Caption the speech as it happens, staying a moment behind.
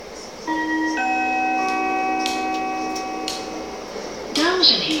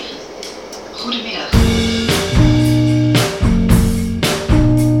Dames en heren, goedemiddag.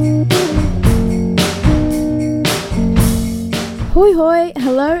 Hoi hoi,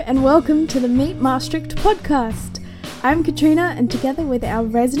 hello and welcome to the Meet Maastricht podcast. I'm Katrina and together with our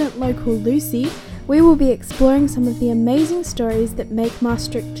resident local Lucy, we will be exploring some of the amazing stories that make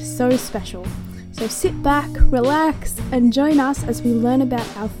Maastricht so special. So sit back, relax and join us as we learn about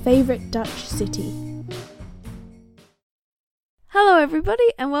our favourite Dutch city. Hello everybody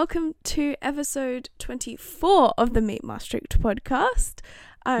and welcome to episode 24 of the Meet Maastricht podcast.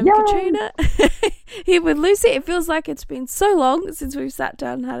 I'm Katrina, here with Lucy. It feels like it's been so long since we've sat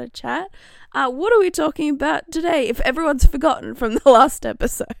down and had a chat. What are we talking about today, if everyone's forgotten from the last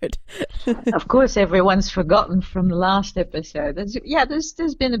episode? Of course, everyone's forgotten from the last episode.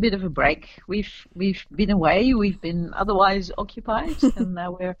 There's been a bit of a break. We've been away. We've been otherwise occupied, and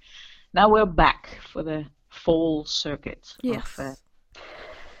now we're back for the fall circuit of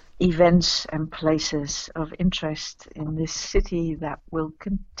events and places of interest in this city that will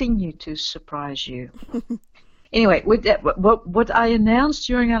continue to surprise you. Anyway, with that, what I announced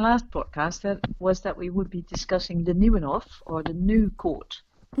during our last podcast was that we would be discussing the Nieuwenhof, or the New Court.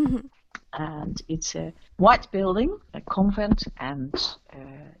 Mm-hmm. And it's a white building, a convent and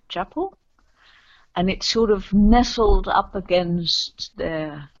chapel. And it's sort of nestled up against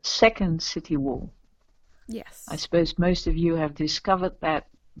the second city wall. Yes. I suppose most of you have discovered that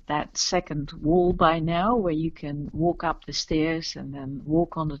second wall by now, where you can walk up the stairs and then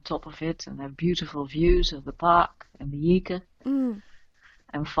walk on the top of it and have beautiful views of the park and the Yeke, and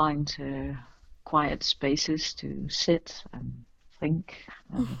find quiet spaces to sit and think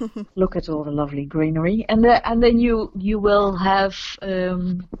and look at all the lovely greenery. And then you will have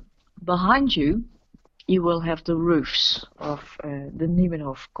behind you will have the roofs of the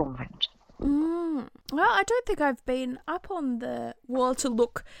Nieuwenhof convent. Well, I don't think I've been up on the wall to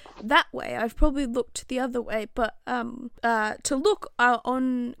look that way. I've probably looked the other way, but to look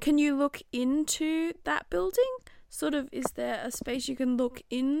on, can you look into that building? Sort of, is there a space you can look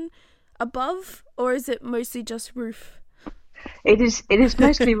in above, or is it mostly just roof? It is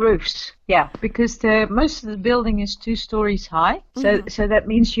mostly roofs, yeah, because most of the building is 2 stories high. So that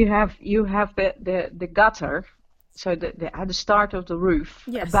means you have the gutter. So at the start of the roof,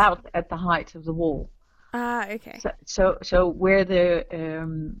 about at the height of the wall. Ah, okay. So where the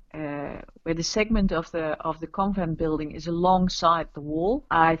segment of the convent building is alongside the wall,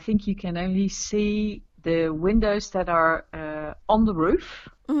 I think you can only see the windows that are on the roof,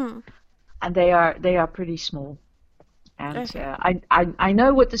 and they are pretty small. And okay. I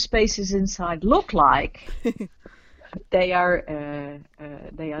know what the spaces inside look like. They are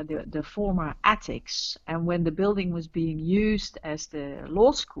the former attics, and when the building was being used as the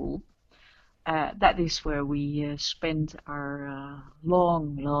law school, that is where we spent our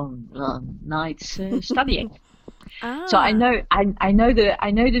long nights studying. So I know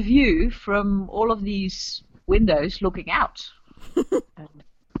the view from all of these windows looking out.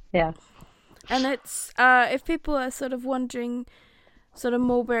 Yeah. And it's if people are sort of wondering sort of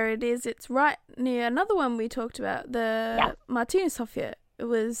more where it is, it's right near another one we talked about, the Martinushof.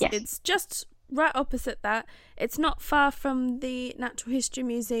 It's just right opposite that. It's not far from the Natural History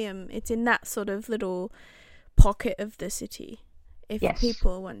Museum. It's in that sort of little pocket of the city, if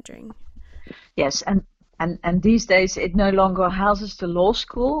people are wondering. Yes, and these days it no longer houses the law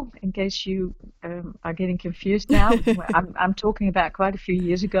school, in case you are getting confused now. I'm talking about quite a few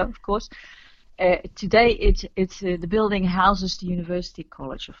years ago, of course. Today, it's the building houses the University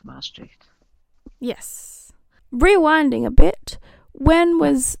College of Maastricht. Yes. Rewinding a bit, when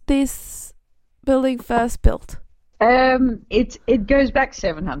was this building first built? It goes back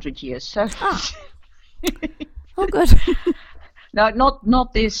 700 years. So. Oh, good. No,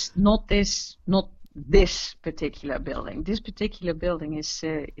 not this particular building. This particular building is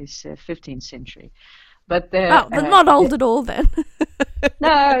 15th century. But not old at all then.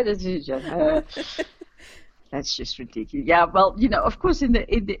 No, that's just ridiculous. Yeah, well, of course, in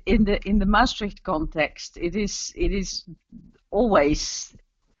the Maastricht context, it is always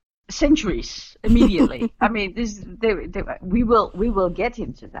centuries immediately. I mean, we will get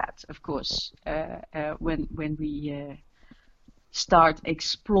into that, of course, when we start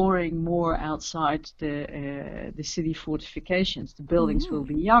exploring more outside the city fortifications. The buildings will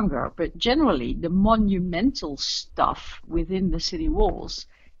be younger, but generally the monumental stuff within the city walls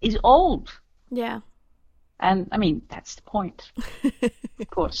is old. Yeah. And I mean, that's the point. Of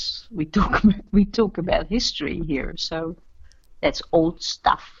course, we talk about history here, so that's old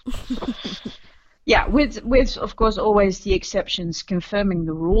stuff. Yeah, with of course always the exceptions confirming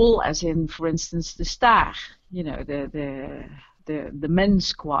the rule, as in, for instance, the Staag, the the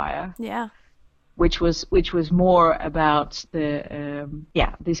men's choir. Yeah. Which was more about the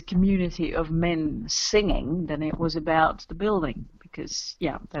this community of men singing than it was about the building, because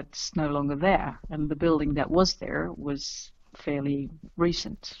that's no longer there, and the building that was there was fairly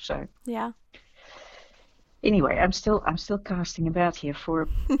recent. So anyway, I'm still casting about here for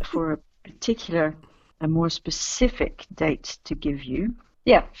a particular, a more specific date to give you.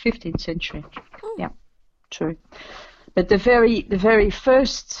 15th century. Yeah, true. But the very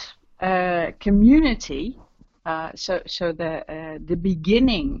first community, so the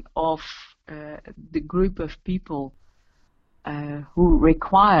beginning of the group of people who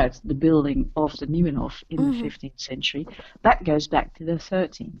required the building of the Nieuwenhof in the 15th century, that goes back to the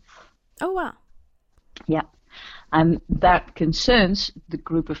 13th. Oh wow! Yeah, and that concerns the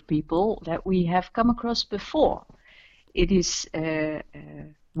group of people that we have come across before. It is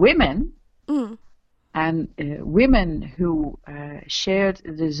women. And women who shared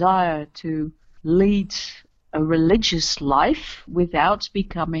the desire to lead a religious life without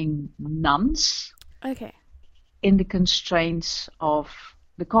becoming nuns. Okay. In the constraints of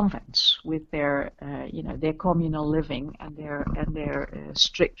the convents, with their their communal living and their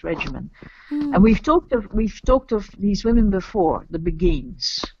strict regimen. And we've talked of these women before, the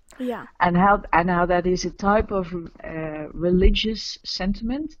Beguines. Yeah. And how that is a type of religious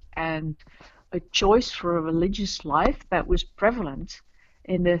sentiment and a choice for a religious life that was prevalent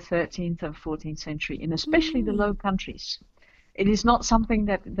in the 13th and 14th century, in especially the Low Countries. It is not something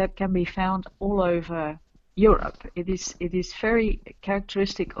that can be found all over Europe. It is very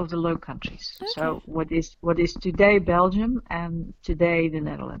characteristic of the Low Countries. Okay. So what is today Belgium and today the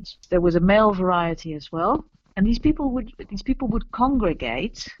Netherlands. There was a male variety as well, and these people would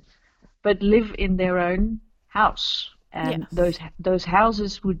congregate, but live in their own house. And those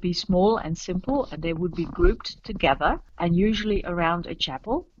houses would be small and simple, and they would be grouped together, and usually around a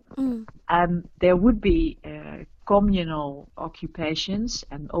chapel. And there would be communal occupations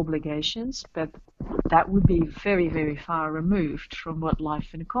and obligations, but that would be very, very far removed from what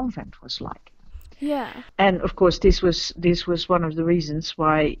life in a convent was like. Yeah. And of course, this was one of the reasons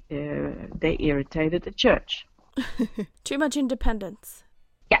why they irritated the church. Too much independence.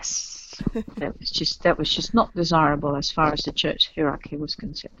 Yes, that was just not desirable as far as the church hierarchy was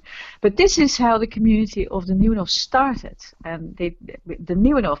concerned. But this is how the community of the Nieuwenhof started, and the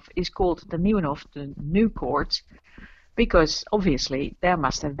Nieuwenhof is called the Nieuwenhof, the New Court, because obviously there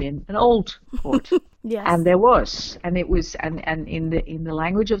must have been an old court. Yes. And there was, and it was, and in the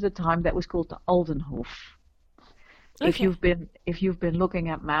language of the time that was called the Aldenhof. Okay. If you've been looking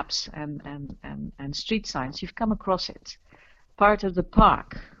at maps and street signs, you've come across it. Part of the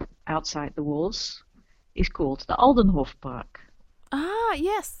park outside the walls is called the Aldenhof Park. Ah,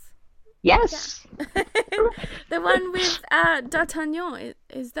 yes. Yes. Yeah. The one with D'Artagnan,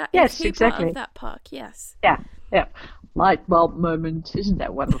 is that? Yes, is he exactly. Part of that park, yes. Yeah. Light bulb moment, isn't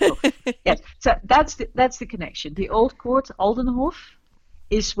that wonderful? Yes. So that's the connection. The old court, Aldenhof,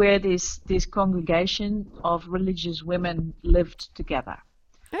 is where this congregation of religious women lived together.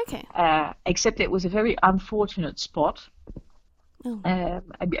 Okay. Except it was a very unfortunate spot. Oh.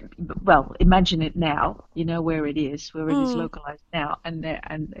 Well, imagine it now. You know where it is localized now, and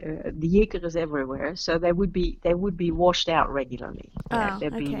the Jikker is everywhere. So they would be washed out regularly.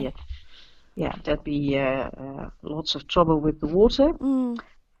 There'd be lots of trouble with the water,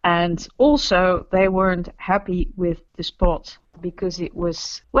 and also they weren't happy with the spot because it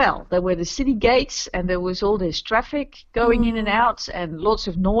was, well, there were the city gates and there was all this traffic going in and out and lots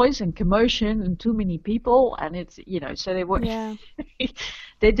of noise and commotion and too many people, and it's, so they were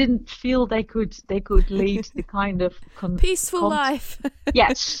they didn't feel they could lead the kind of peaceful life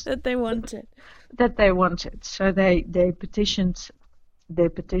yes that they wanted. So they petitioned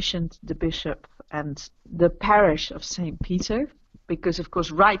the bishop and the parish of St. Peter, because of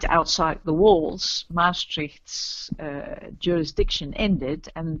course right outside the walls Maastricht's jurisdiction ended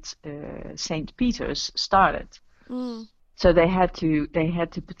and St. Peter's started. So they had to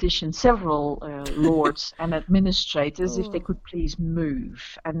petition several lords and administrators if they could please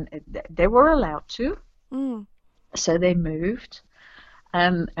move, and they were allowed to. So they moved,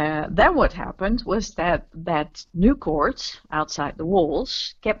 and then what happened was that new court outside the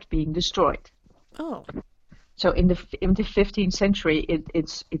walls kept being destroyed. Oh. So in the 15th century,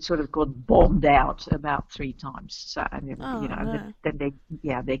 it sort of got bombed out about 3 times. So then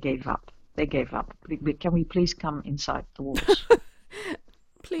they gave up. They gave up. Can we please come inside the walls?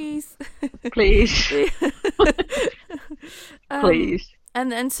 Please. Please. Please.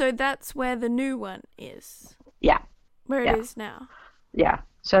 And so that's where the new one is. Yeah. Where it is now. Yeah.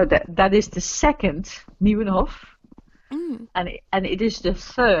 So that is the second Nieuwenhof. and it is the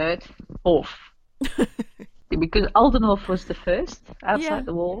third Hof. Because Aldenhof was the first outside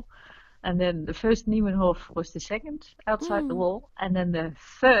the wall, and then the first Niemenhof was the second outside the wall, and then the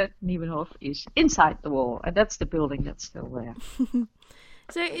third Niemenhof is inside the wall, and that's the building that's still there.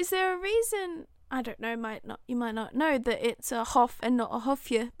 So is there a reason, I don't know, you might not know, that it's a Hof and not a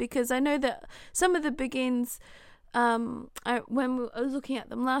Hofje? Because I know that some of the Beguines, when I was looking at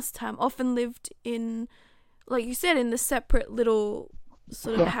them last time, often lived in, like you said, in the separate little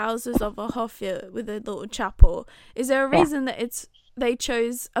sort of houses of a Hofje with a little chapel. Is there a reason that they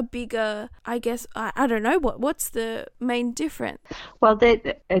chose a bigger, I guess, I don't know, what's the main difference? Well,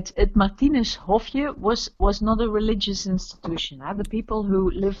 at Martinus Hofje was not a religious institution. The people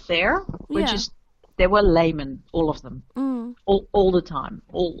who lived there were they were laymen, all of them, all the time,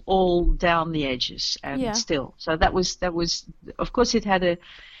 all down the edges, and still. So that was, of course, it had a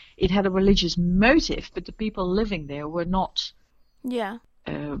religious motive, but the people living there were not. Yeah.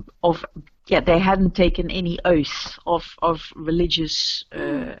 They hadn't taken any oath of religious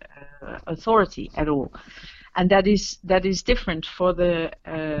authority at all, and that is different for the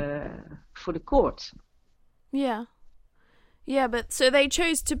court. Yeah. Yeah, but so they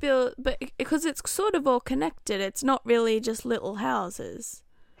chose to build, but because it's sort of all connected, it's not really just little houses.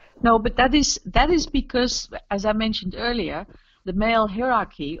 No, but that is because, as I mentioned earlier, the male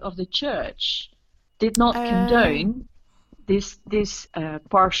hierarchy of the church did not condone this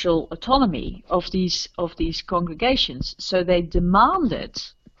partial autonomy of these congregations. So they demanded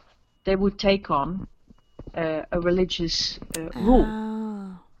they would take on a religious rule.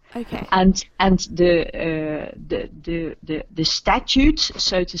 Okay. And the statute,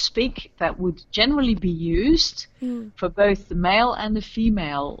 so to speak, that would generally be used for both the male and the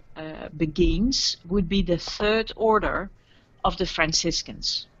female Beguines would be the third order of the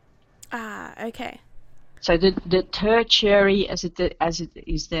Franciscans. Okay. So the tertiary, as it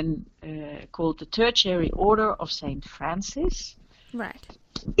is then called, the tertiary order of Saint Francis, right,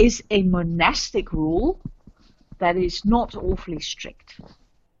 is a monastic rule that is not awfully strict.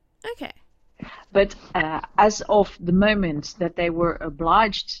 Okay. But as of the moment that they were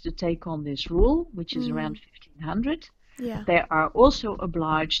obliged to take on this rule, which is around 1500, they are also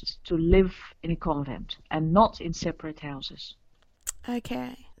obliged to live in a convent and not in separate houses.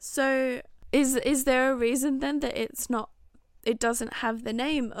 Okay. So is there a reason then that it doesn't have the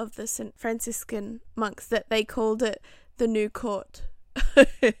name of the St. Franciscan monks, that they called it the New Court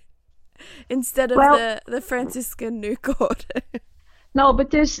instead of the Franciscan New Court? No,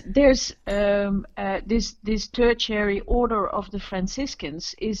 but there's this tertiary order of the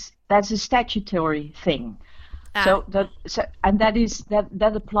Franciscans that's a statutory thing. So that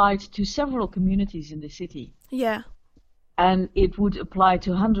applied to several communities in the city. Yeah. And it would apply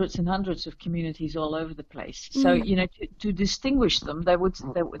to hundreds and hundreds of communities all over the place. So to distinguish them, they would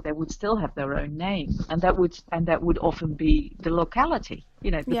still have their own name, and that would often be the locality,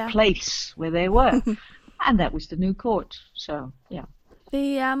 the place where they were, and that was the New Court. So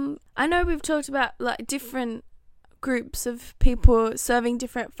I know we've talked about like different groups of people serving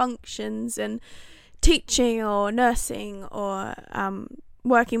different functions and teaching or nursing or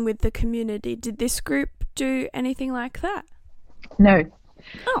working with the community. Did this group do anything like that? No.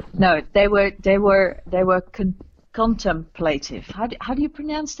 Oh. No, they were contemplative. How do you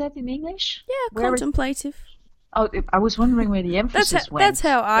pronounce that in English? Yeah, contemplative. Oh, I was wondering where the emphasis went. That's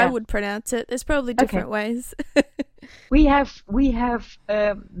how I would pronounce it. There's probably different ways. We have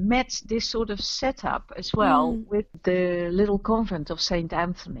met this sort of setup as well with the little convent of Saint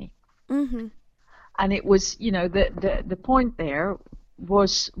Anthony. Mm-hmm. And it was, the point there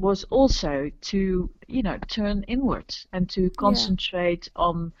was also to, turn inward and to concentrate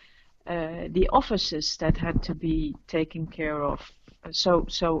on the offices that had to be taken care of. So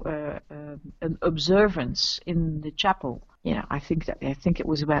an observance in the chapel. I think it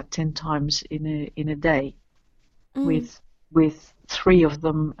was about 10 times in a day, with 3 of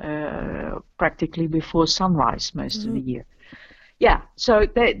them practically before sunrise most of the year. Yeah, so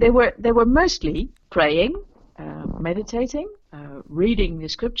they were mostly praying, meditating, reading the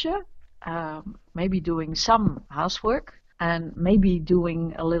scripture, maybe doing some housework, and maybe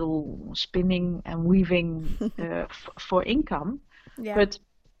doing a little spinning and weaving for income. Yeah. But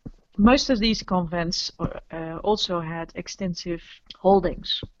most of these convents also had extensive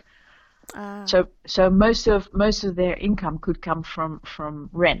holdings. So most of their income could come from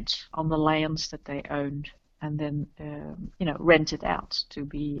rent on the lands that they owned, and then rented out to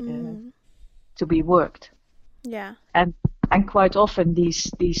be worked. Yeah. And quite often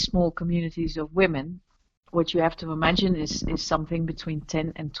these small communities of women, what you have to imagine is something between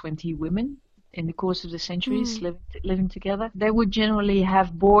 10 and 20 women in the course of the centuries living together. They would generally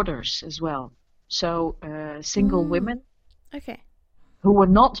have boarders as well. So single women. Okay. Who were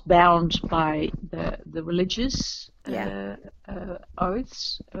not bound by the religious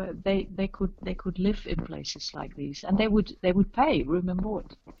oaths, they could live in places like these, and they would pay room and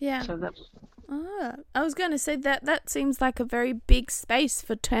board. Yeah. So that. I was going to say that seems like a very big space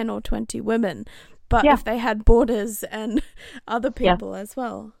for 10 or 20 women, but if they had boarders and other people as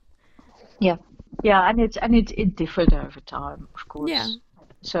well. Yeah. Yeah, and it differed over time, of course. Yeah.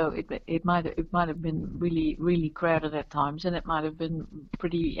 So it might have been really crowded at times, and it might have been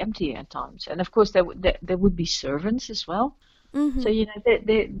pretty empty at times. And of course there would be servants as well. Mm-hmm. So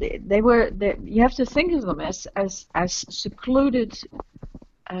they were you have to think of them as secluded,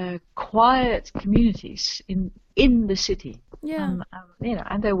 quiet communities in the city. Yeah.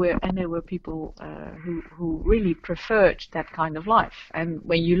 And there were people who really preferred that kind of life. And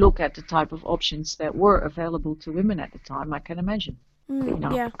when you look at the type of options that were available to women at the time, I can imagine.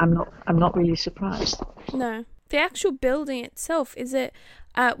 I'm not really surprised. No, the actual building itself, is it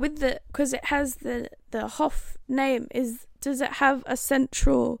because it has the Hof name, does it have a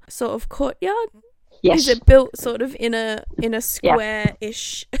central sort of courtyard? Yes. Is it built sort of in a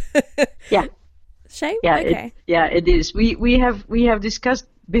square-ish shape? Yeah. Okay. It is. We have discussed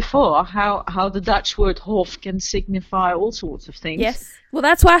before how the Dutch word Hof can signify all sorts of things. Yes. Well,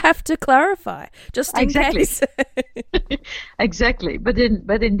 that's why I have to clarify, just in case. Exactly. But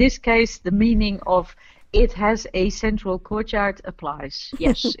in this case, the meaning of it has a central courtyard applies.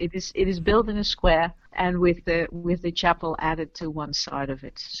 Yes, it is built in a square and with the chapel added to one side of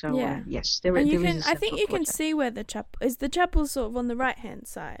it. So yes, there is. I think you can see where the chapel is. The chapel sort of on the right hand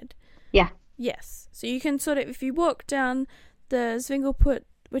side. Yeah. Yes. So you can sort of, if you walk down the Zvingelput,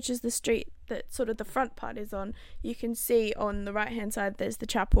 which is the street that sort of the front part is on, you can see on the right hand side there's the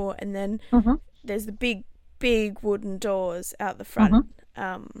chapel, and then there's the big wooden doors out the front.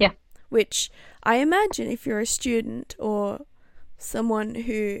 Which I imagine if you're a student or someone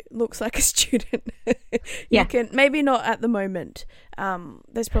who looks like a student, you can, maybe not at the moment.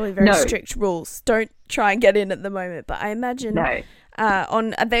 There's probably very strict rules. Don't try and get in at the moment, but I imagine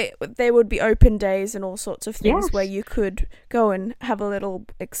there would be open days and all sorts of things where you could go and have a little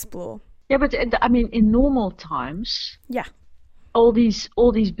explore. Yeah, but I mean, in normal times, all these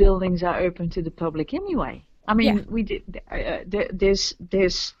buildings are open to the public anyway. I mean, we did. There's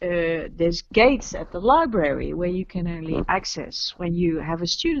gates at the library where you can only access when you have a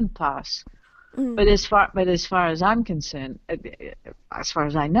student pass. But as far as I'm concerned, as far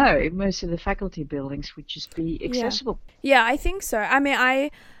as I know, most of the faculty buildings would just be accessible. Yeah, I think so. I mean,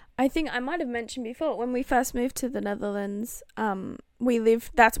 I think I might have mentioned before when we first moved to the Netherlands. We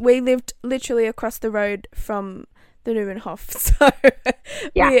lived literally across the road from the Nieuwenhof. So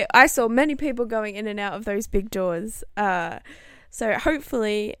I saw many people going in and out of those big doors. So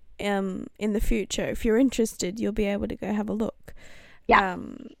hopefully, in the future, if you're interested, you'll be able to go have a look. Yeah.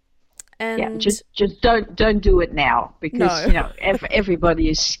 Just don't do it now, because everybody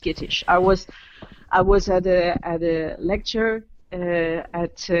is skittish. I was at a lecture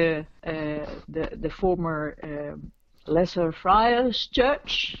at the former Lesser Friars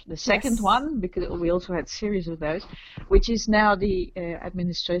Church, the second one, because we also had a series of those, which is now the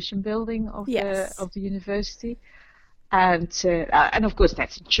administration building of the university. And of course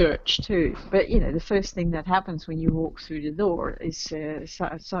that's a church too. But the first thing that happens when you walk through the door is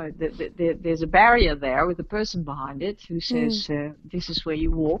there's a barrier there with a person behind it who says this is where you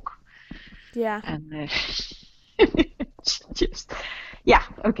walk. Yeah. And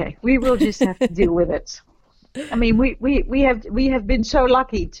okay, we will just have to deal with it. I mean, we have been so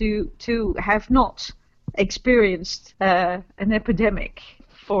lucky to have not experienced an epidemic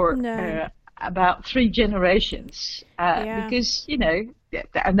for. About 3 generations, because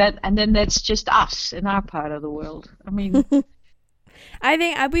and then that's just us in our part of the world. I mean, I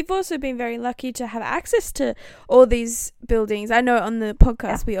think we've also been very lucky to have access to all these buildings. I know on the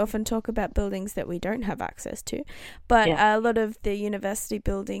podcast we often talk about buildings that we don't have access to, but a lot of the university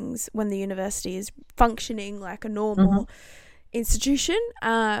buildings, when the university is functioning like a normal institution,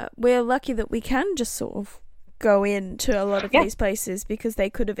 we're lucky that we can just sort of go into a lot of these places, because they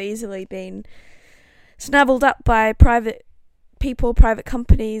could have easily been snavelled up by private people, private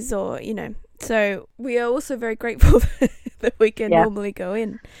companies, or so we are also very grateful that we can normally go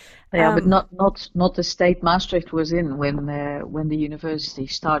in. But not the state Maastricht was in when the university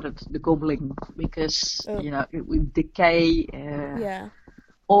started the gobbling, because it would decay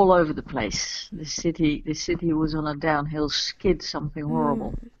all over the place. The city was on a downhill skid, something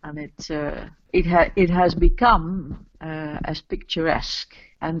horrible, and it has become as picturesque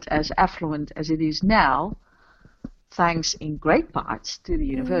and as affluent as it is now, thanks in great part to the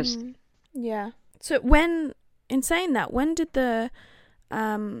university. Yeah. So in saying that, when did the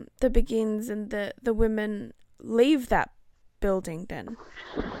Begins and the women leave that building then?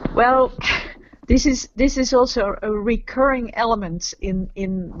 Well, this is also a recurring element in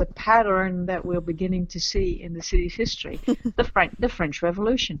the pattern that we're beginning to see in the city's history, the French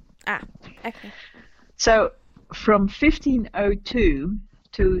Revolution. Ah, okay. So from 1502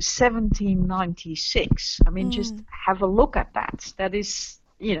 to 1796, I mean, just have a look at that. That is,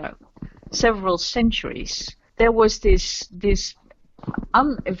 several centuries. There was this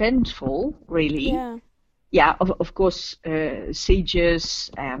uneventful, really. Yeah, of course, sieges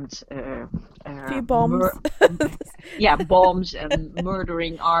and few bombs. Bombs and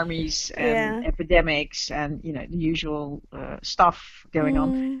murdering armies and epidemics and the usual stuff going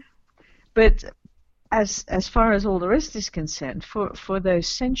on. But as far as all the rest is concerned, for those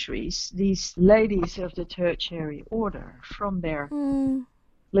centuries, these ladies of the tertiary order from their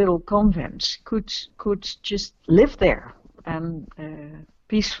little convents could just live there and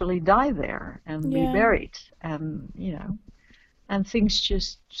peacefully die there and be buried, and and things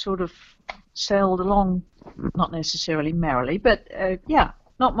just sort of sailed along, not necessarily merrily, but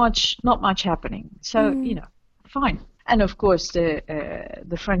not much happening. So fine. And of course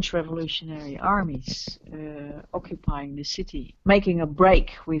the French Revolutionary armies occupying the city, making a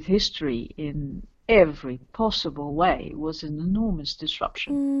break with history in every possible way, was an enormous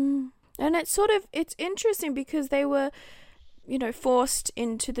disruption. And it's interesting because they were forced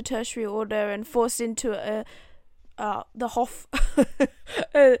into the tertiary order and forced into the Hof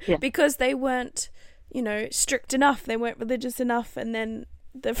because they weren't, strict enough. They weren't religious enough. And then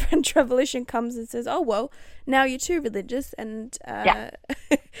the French Revolution comes and says, oh, well, now you're too religious and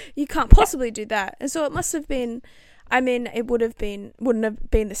you can't possibly do that. And so it must have been, it wouldn't have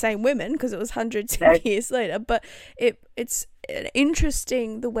been the same women because it was hundreds of years later. But it's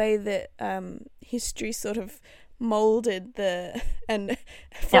interesting the way that history sort of molded and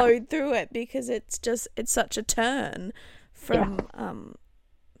flowed through it, because it's such a turn from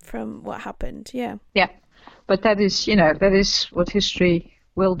what happened. But that is what history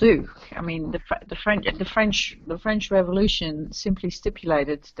will do. I mean, the French Revolution simply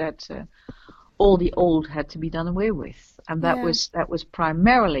stipulated that all the old had to be done away with, and that was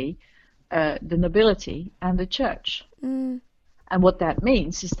primarily the nobility and the church. And what that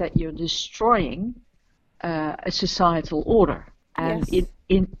means is that you're destroying a societal order, and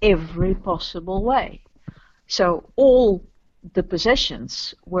in every possible way. So all the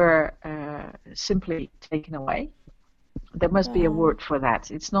possessions were simply taken away. There must be a word for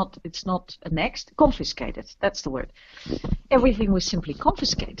that. It's not annexed, confiscated. That's the word. Everything was simply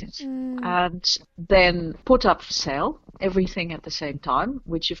confiscated and then put up for sale. Everything at the same time,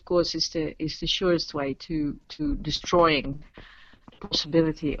 which of course is the surest way to destroying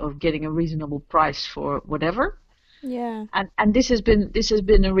possibility of getting a reasonable price for whatever. And this has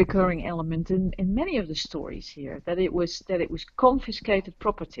been a recurring element in many of the stories here, that it was confiscated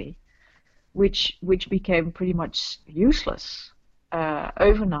property which became pretty much useless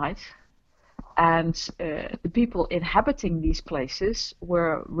overnight, and the people inhabiting these places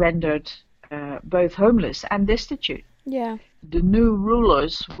were rendered both homeless and destitute. The new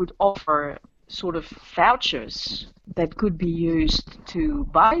rulers would offer sort of vouchers that could be used to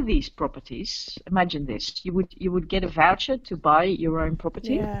buy these properties. Imagine this: you would get a voucher to buy your own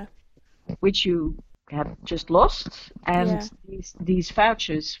property, which you had just lost, and these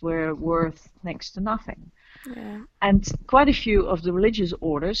vouchers were worth next to nothing. And quite a few of the religious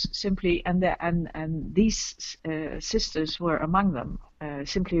orders simply, and these sisters were among them,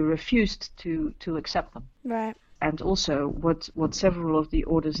 simply refused to accept them. And also, what several of the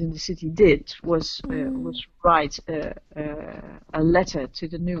orders in the city did was write a letter to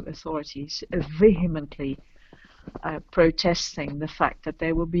the new authorities, vehemently protesting the fact that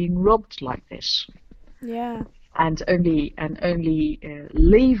they were being robbed like this. And only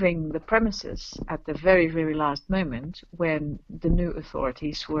leaving the premises at the very, very last moment, when the new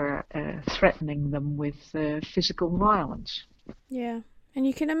authorities were threatening them with physical violence. And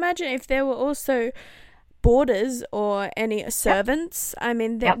you can imagine if there were also boarders or any servants. I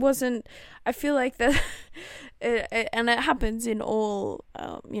mean, that wasn't, I feel like that and it happens in all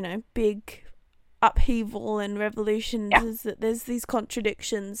big upheaval and revolutions, is that there's these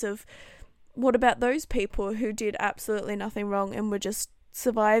contradictions of, what about those people who did absolutely nothing wrong and were just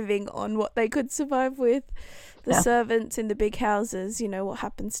surviving on what they could survive with. The servants in the big houses, you know, what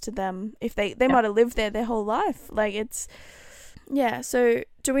happens to them if they might have lived there their whole life. Like, it's, yeah. So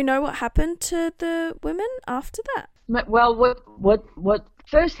do we know what happened to the women after that? Well, what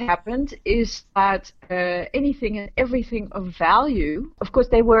first happened is that anything and everything of value, of course,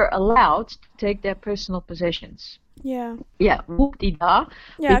 they were allowed to take their personal possessions. Yeah. Yeah. Whoop-de-da.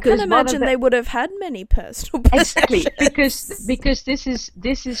 Yeah, I can't imagine they would have had many personal possessions. Exactly, because this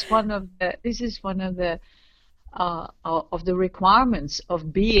is one of the requirements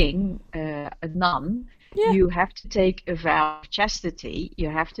of being a nun. Yeah. You have to take a vow of chastity, you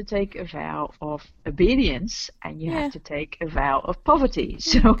have to take a vow of obedience, and you have to take a vow of poverty.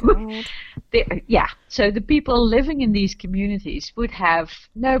 So, so the people living in these communities would have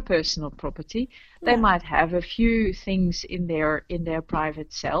no personal property. They might have a few things in their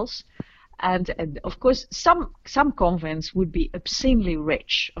private cells. And of course, some convents would be obscenely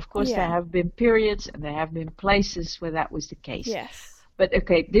rich. Of course, there have been periods and there have been places where that was the case. Yes. But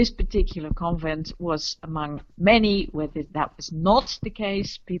okay, this particular convent was among many where that was not the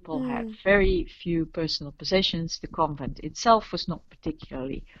case. People had very few personal possessions. The convent itself was not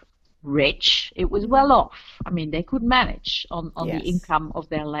particularly rich. It was well off. I mean, they could manage on the income of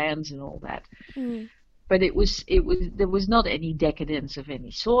their lands and all that. But there was not any decadence of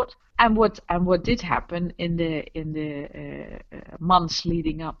any sort. And what did happen in the months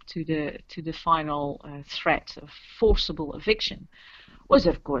leading up to the final threat of forcible eviction was,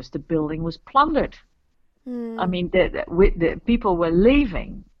 of course, the building was plundered. I mean, the people were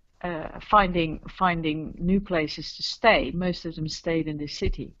leaving, finding new places to stay. Most of them stayed in the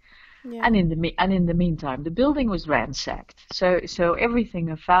city. Yeah. And in the meantime, the building was ransacked. So everything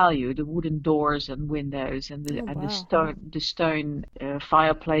of value, the wooden doors and windows, and the stone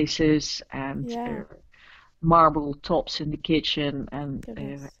fireplaces and marble tops in the kitchen,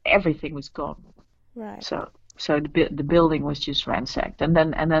 and everything was gone. Right. So the building was just ransacked, and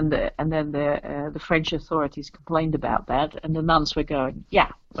then the French authorities complained about that, and the nuns were going,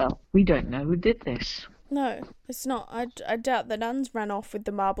 well, we don't know who did this. No, it's not. I doubt the nuns ran off with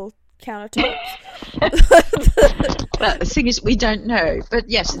the marble countertops. Well, the thing is, we don't know, but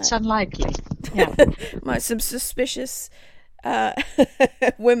yes, it's unlikely. Yeah. Might some suspicious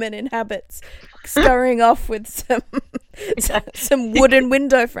women in habits scurrying off with some wooden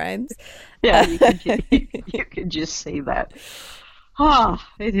window frames. Yeah, you can just see that.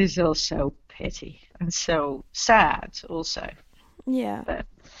 It is also petty and so sad also. Yeah. But,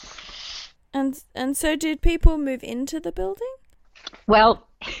 and so did people move into the building? Well,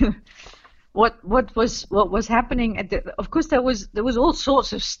 what was happening of course there was all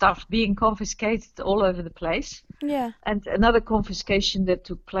sorts of stuff being confiscated all over the place. Yeah. And another confiscation that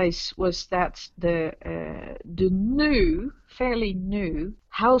took place was that the fairly new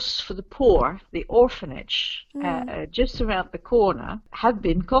house for the poor, the orphanage, just around the corner, had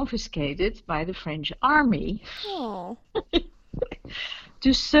been confiscated by the French army. Oh.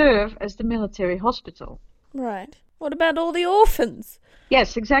 To serve as the military hospital. Right. What about all the orphans?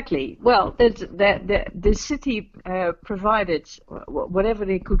 Yes, exactly. Well, the city provided whatever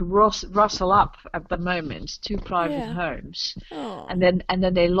they could rustle up at the moment, 2 private homes, and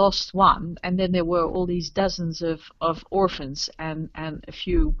then they lost one, and then there were all these dozens of orphans and a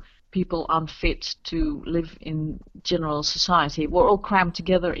few people unfit to live in general society were all crammed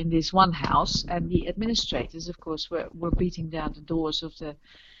together in this one house, and the administrators, of course, were beating down the doors of the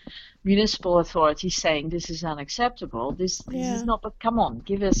municipal authorities saying this is unacceptable, this is not, but come on,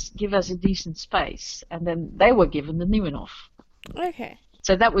 give us a decent space. And then they were given the Nieuwenhof. Okay.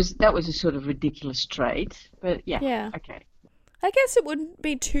 So that was a sort of ridiculous trade, but okay. I guess it wouldn't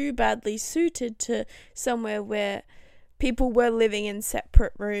be too badly suited to somewhere where people were living in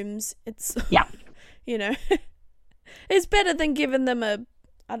separate rooms. It's you know, it's better than giving them a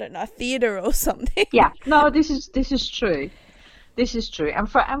theater or something. Yeah. No, this is true. This is true,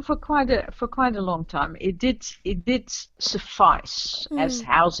 and for quite a long time, it did suffice as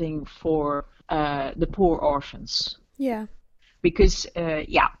housing for the poor orphans. Yeah. Because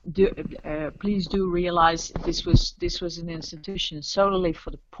please do realize this was an institution solely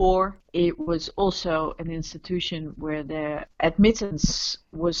for the poor. It was also an institution where the admittance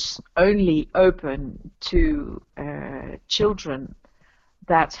was only open to children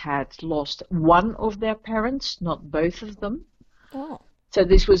that had lost one of their parents, not both of them. Oh. So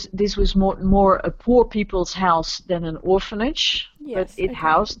this was more a poor people's house than an orphanage, but it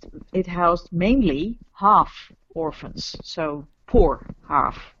housed mainly half orphans, so poor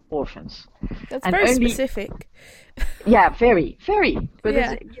half orphans. That's and very specific. Yeah, very, very. But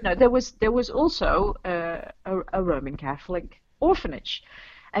there was also a Roman Catholic orphanage.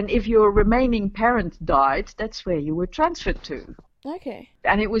 And if your remaining parent died, that's where you were transferred to. Okay.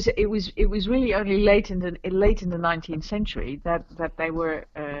 And it was really only late in the 19th century that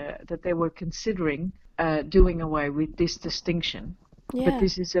they were considering doing away with this distinction. Yeah. But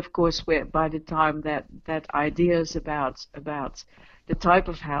this is, of course, where by the time that ideas about the type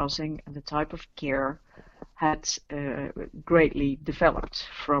of housing and the type of care had greatly developed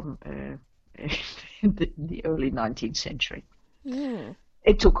from the early 19th century. Mm.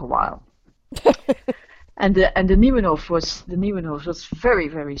 It took a while. And the Nieuwenhof was very,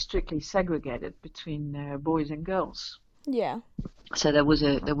 very strictly segregated between boys and girls. Yeah. So there was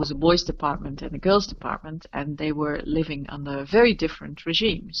a boys' department and a girls' department, and they were living under very different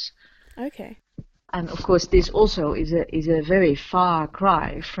regimes. Okay. And of course, this also is a very far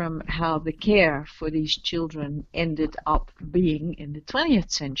cry from how the care for these children ended up being in the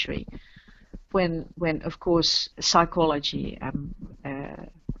 20th century, when of course psychology,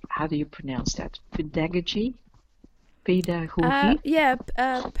 how do you pronounce that? Pedagogy. Pedagogy.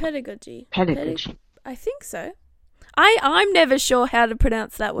 Pedagogy. I think so. I'm never sure how to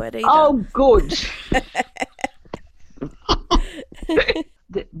pronounce that word either. Oh, good.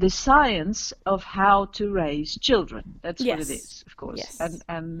 The science of how to raise children. That's what it is, of course. Yes.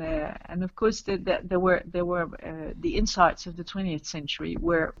 And of course, there were the insights of the 20th century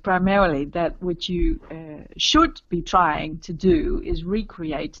were primarily that what you should be trying to do is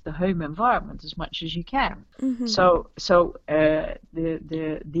recreate the home environment as much as you can. Mm-hmm. So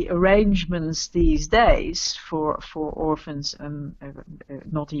the arrangements these days for orphans and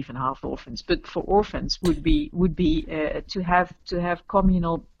not even half orphans, but for orphans would be to have communal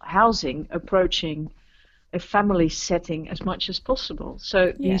housing approaching a family setting as much as possible.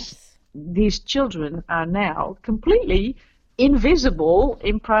 So these children are now completely invisible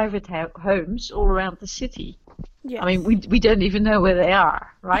in private homes all around the city. Yes. I mean, we don't even know where they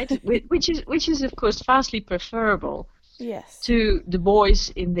are, right? which is of course vastly preferable to the boys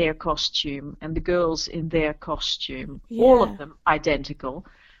in their costume and the girls in their costume, all of them identical,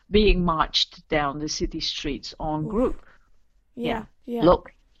 being marched down the city streets en group. Yeah.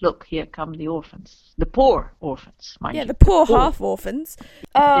 Look, here come the orphans. The poor orphans, mind you. Yeah, the poor half orphans.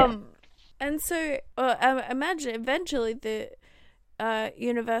 And so imagine eventually the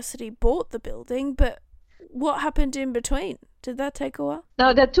university bought the building, but what happened in between? Did that take a while?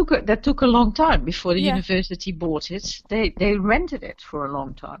 No, that took a long time before the university bought it. They rented it for a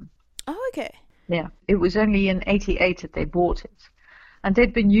long time. Oh, okay. Yeah, it was only in '88 that they bought it, and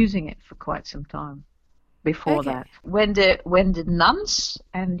they'd been using it for quite some time before that. When the nuns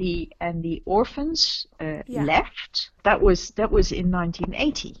and the orphans left, that was in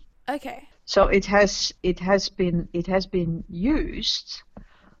 1980. Okay. So it has been used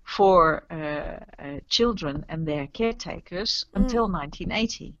for children and their caretakers until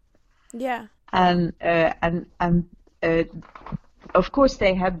 1980. Yeah. And of course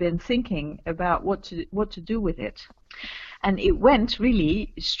they had been thinking about what to do with it, and it went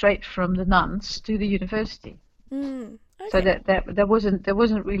really straight from the nuns to the university. Okay. So that there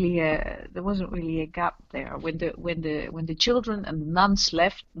wasn't really a gap there. When the children and the nuns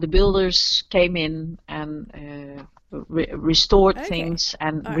left, the builders came in and restored things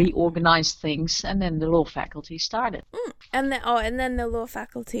and reorganized things, and then the law faculty started. And then the law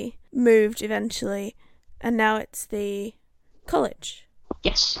faculty moved eventually, and now it's the college.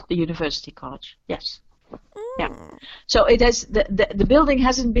 Yes, the university college. Yes. Yeah. So it has the building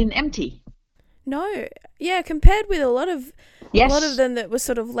hasn't been empty. No. Yeah, compared with a lot of them that were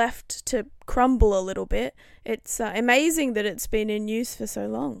sort of left to crumble a little bit, it's amazing that it's been in use for so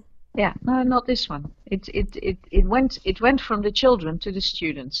long. Yeah, no, not this one. It went from the children to the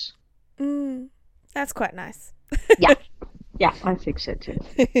students. That's quite nice. Yeah, I think so too.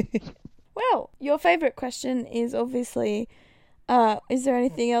 Well, your favourite question is obviously, is there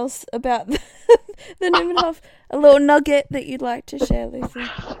anything else about the Nieuwenhof? A little nugget that you'd like to share, Lucy?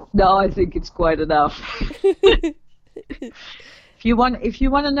 No, I think it's quite enough. If you want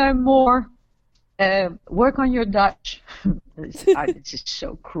to know more, work on your Dutch. This is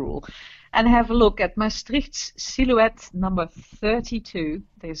so cruel. And have a look at Maastricht's Silhouette number 32.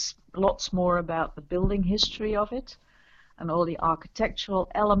 There's lots more about the building history of it and all the architectural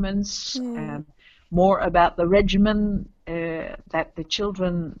elements, and more about the regimen that the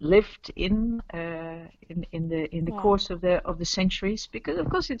children lived in the course of the centuries, because of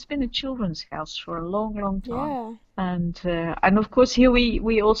course it's been a children's house for a long time. And of course here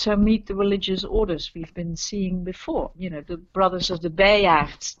we also meet the religious orders we've been seeing before. You know, the brothers of the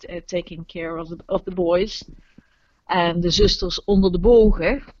Bijaard taking care of the boys, and the Zusters onder de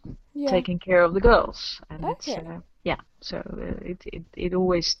Bogen taking care of the girls. And yeah, so it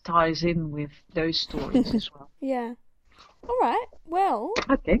always ties in with those stories as well. Yeah. All right. Well.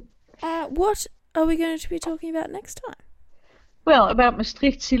 Okay. What are we going to be talking about next time? Well, about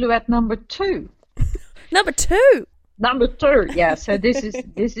Maastricht Silhouette number 2. Number 2. Number 2. Yeah. So this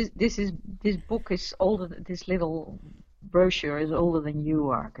book is older. This little brochure is older than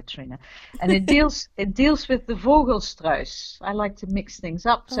you are, Katrina, and it deals with the Vogelstruis. I like to mix things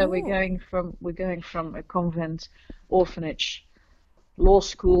up. So we're going from a convent, orphanage, law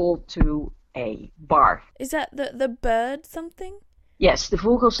school to a bar. Is that the bird something? Yes, the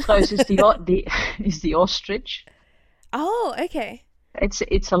Vogelstruis is the ostrich. Oh, okay.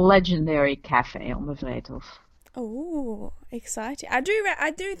 It's a legendary cafe on the Vreethof. Oh, exciting! I do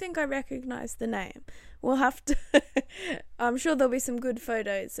think I recognize the name. We'll have to. I'm sure there'll be some good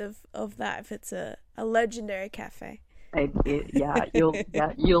photos of that if it's a legendary cafe.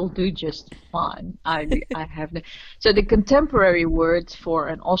 You'll do just fine. I have no. So the contemporary word for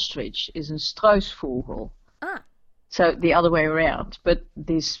an ostrich is een struisvogel. Ah. So the other way around, but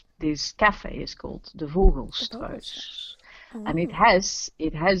this cafe is called the Vogelstruis, and it has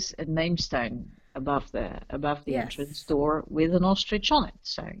a namestone above the entrance door with an ostrich on it.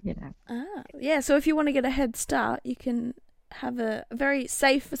 So So if you want to get a head start, you can have a very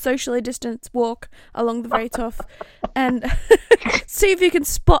safe, socially distanced walk along the Vreethof and see if you can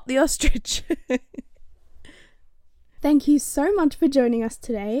spot the ostrich. Thank you so much for joining us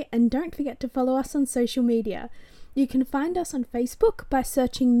today, and don't forget to follow us on social media. You can find us on Facebook by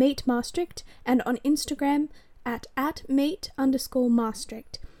searching Meet Maastricht and on Instagram at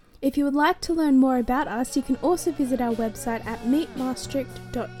 @meet_Maastricht. If you would like to learn more about us, you can also visit our website at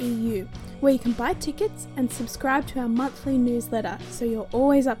meetmaastricht.eu, where you can buy tickets and subscribe to our monthly newsletter so you're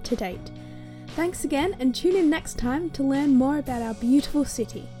always up to date. Thanks again, and tune in next time to learn more about our beautiful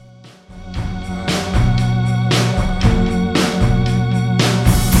city.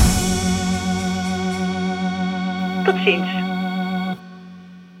 Tot ziens.